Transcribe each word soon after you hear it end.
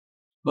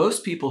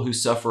Most people who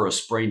suffer a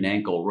sprained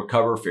ankle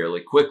recover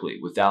fairly quickly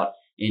without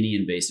any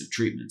invasive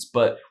treatments.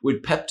 But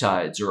would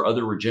peptides or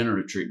other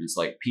regenerative treatments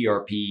like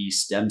PRP,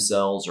 stem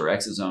cells, or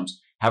exosomes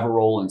have a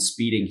role in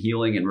speeding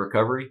healing and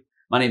recovery?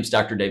 My name is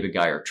Dr. David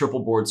Geier,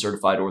 triple board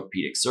certified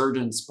orthopedic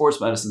surgeon,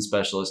 sports medicine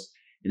specialist,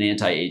 and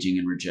anti-aging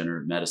and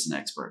regenerative medicine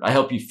expert. I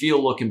help you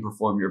feel, look, and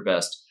perform your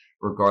best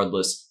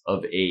regardless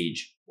of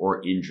age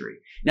or injury.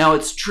 Now,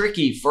 it's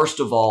tricky, first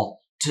of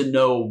all, to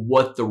know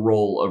what the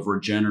role of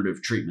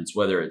regenerative treatments,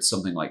 whether it's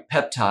something like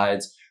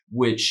peptides,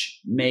 which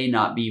may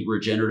not be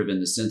regenerative in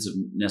the sense of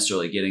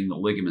necessarily getting the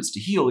ligaments to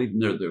heal, even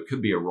though there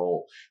could be a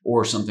role,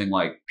 or something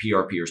like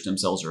PRP or stem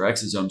cells or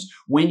exosomes,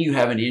 when you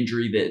have an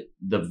injury that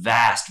the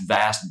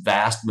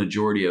vast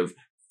majority of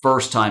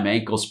first-time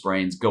ankle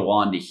sprains go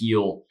on to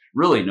heal.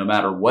 Really, no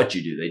matter what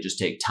you do, they just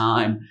take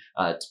time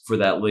for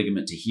that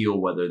ligament to heal,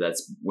 whether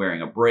that's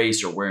wearing a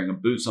brace or wearing a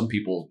boot. Some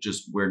people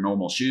just wear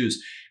normal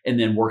shoes, and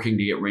then working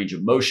to get range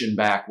of motion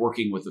back,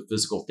 working with a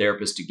physical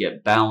therapist to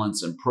get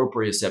balance and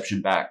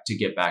proprioception back to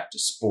get back to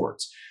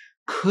sports.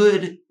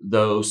 Could,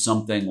 though,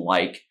 something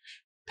like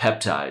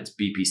peptides,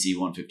 BPC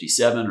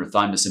 157 or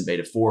thymosin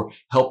beta 4,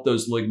 help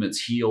those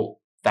ligaments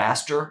heal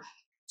faster?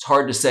 It's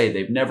hard to say.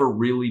 They've never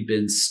really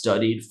been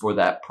studied for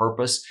that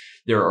purpose.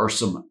 There are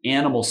some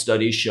animal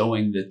studies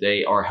showing that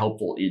they are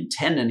helpful in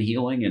tendon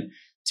healing, and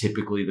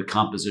typically the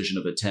composition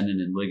of a tendon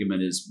and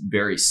ligament is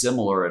very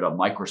similar at a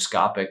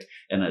microscopic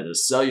and at a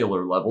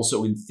cellular level.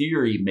 So in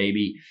theory,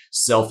 maybe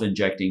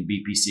self-injecting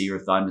BPC or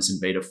thymosin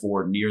beta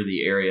 4 near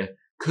the area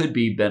could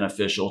be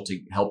beneficial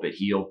to help it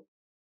heal.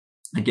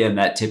 Again,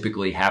 that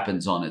typically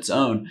happens on its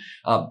own.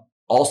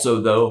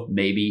 Also, though,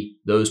 maybe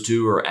those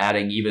two are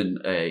adding even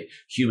a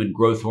human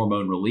growth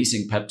hormone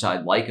releasing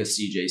peptide like a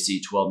CJC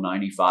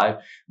 1295,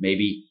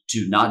 maybe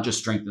to not just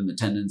strengthen the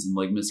tendons and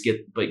ligaments,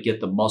 but get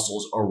the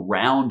muscles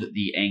around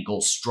the ankle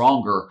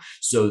stronger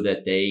so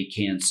that they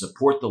can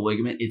support the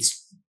ligament.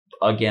 It's,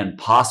 again,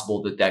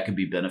 possible that that could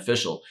be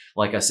beneficial.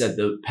 Like I said,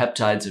 the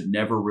peptides have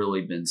never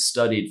really been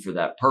studied for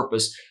that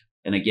purpose.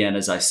 And again,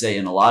 as I say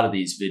in a lot of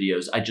these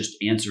videos, I just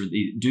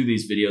do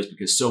these videos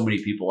because so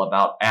many people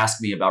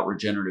ask me about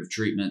regenerative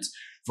treatments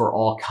for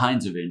all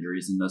kinds of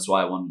injuries. And that's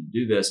why I wanted to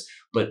do this.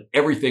 But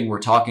everything we're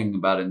talking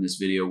about in this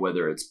video,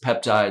 whether it's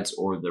peptides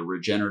or the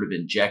regenerative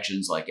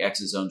injections like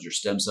exosomes or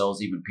stem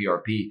cells, even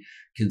PRP,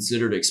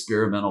 considered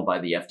experimental by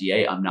the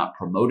FDA. I'm not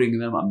promoting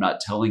them. I'm not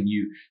telling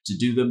you to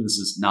do them. This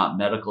is not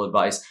medical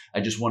advice. I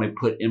just want to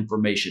put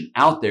information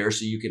out there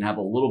so you can have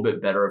a little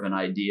bit better of an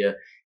idea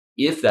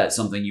if that's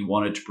something you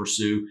wanted to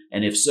pursue.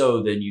 And if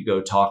so, then you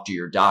go talk to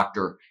your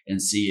doctor and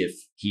see if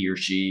he or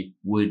she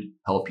would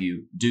help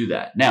you do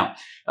that. Now,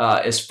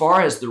 as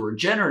far as the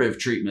regenerative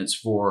treatments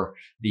for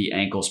the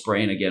ankle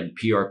sprain, again,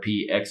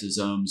 PRP,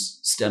 exosomes,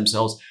 stem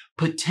cells,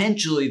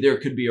 potentially there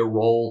could be a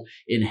role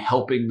in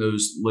helping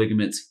those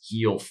ligaments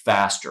heal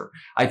faster.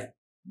 I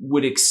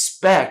would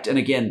expect, and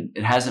again,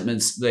 they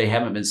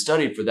haven't been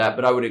studied for that,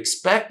 but I would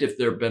expect if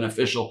they're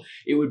beneficial,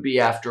 it would be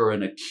after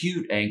an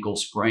acute ankle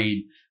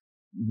sprain,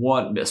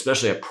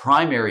 especially a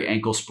primary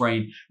ankle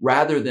sprain,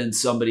 rather than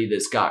somebody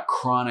that's got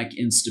chronic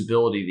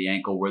instability of the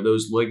ankle where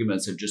those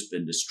ligaments have just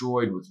been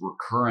destroyed with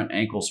recurrent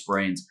ankle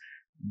sprains.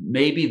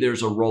 Maybe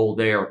there's a role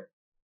there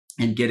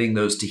in getting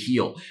those to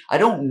heal. I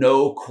don't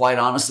know, quite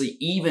honestly,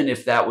 even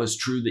if that was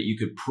true, that you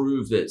could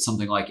prove that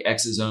something like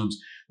exosomes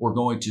were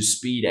going to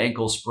speed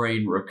ankle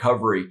sprain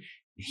recovery,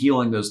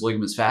 healing those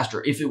ligaments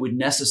faster, if it would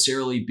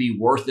necessarily be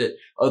worth it,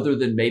 other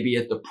than maybe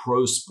at the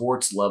pro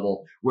sports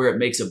level where it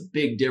makes a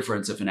big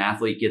difference if an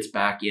athlete gets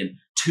back in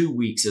 2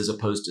 weeks as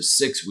opposed to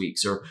 6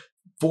 weeks, or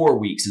 4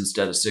 weeks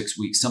instead of 6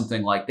 weeks,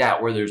 something like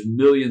that, where there's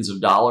millions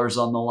of dollars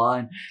on the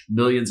line,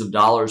 millions of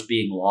dollars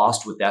being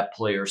lost with that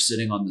player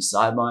sitting on the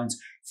sidelines.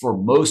 For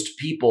most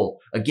people,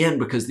 again,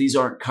 because these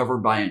aren't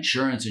covered by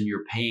insurance and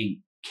you're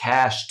paying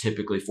cash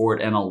typically for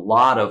it, and a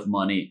lot of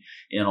money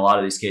in a lot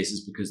of these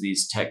cases because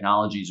these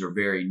technologies are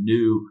very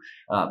new.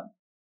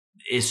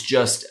 It's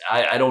just,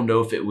 I don't know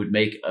if it would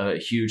make a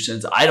huge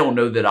sense. I don't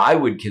know that I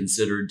would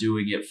consider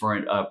doing it for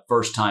a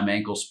first-time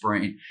ankle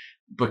sprain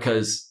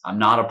because I'm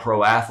not a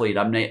pro athlete.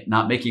 I'm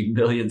not making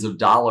millions of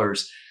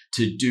dollars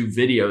to do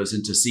videos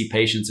and to see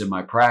patients in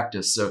my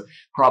practice. So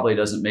probably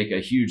doesn't make a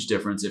huge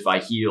difference if I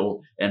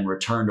heal and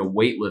return to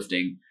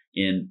weightlifting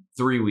in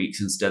 3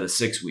 weeks instead of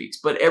 6 weeks.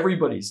 But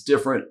everybody's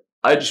different.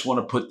 I just want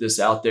to put this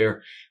out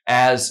there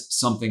as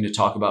something to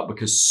talk about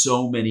because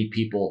so many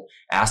people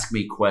ask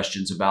me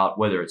questions about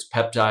whether it's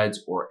peptides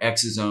or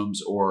exosomes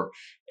or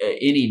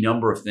any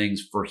number of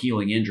things for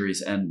healing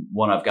injuries. And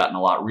one I've gotten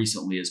a lot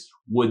recently is,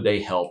 would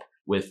they help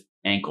with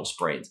ankle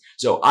sprains?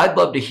 So I'd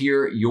love to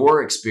hear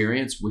your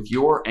experience with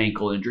your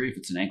ankle injury, if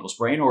it's an ankle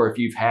sprain, or if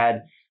you've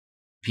had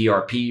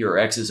PRP or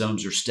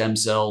exosomes or stem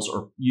cells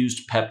or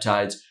used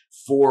peptides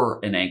for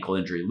an ankle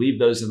injury. Leave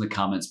those in the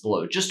comments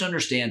below. Just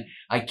understand,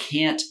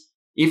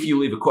 if you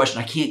leave a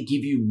question, I can't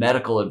give you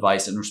medical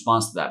advice in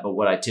response to that. But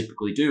what I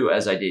typically do,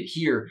 as I did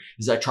here,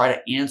 is I try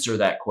to answer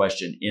that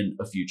question in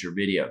a future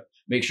video.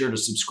 Make sure to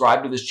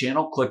subscribe to this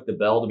channel, click the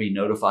bell to be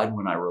notified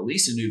when I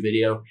release a new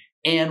video,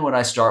 and when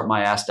I start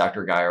my Ask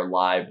Dr. Geier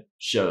live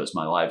shows,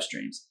 my live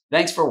streams.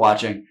 Thanks for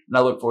watching, and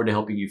I look forward to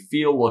helping you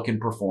feel, look, and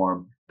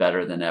perform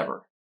better than ever.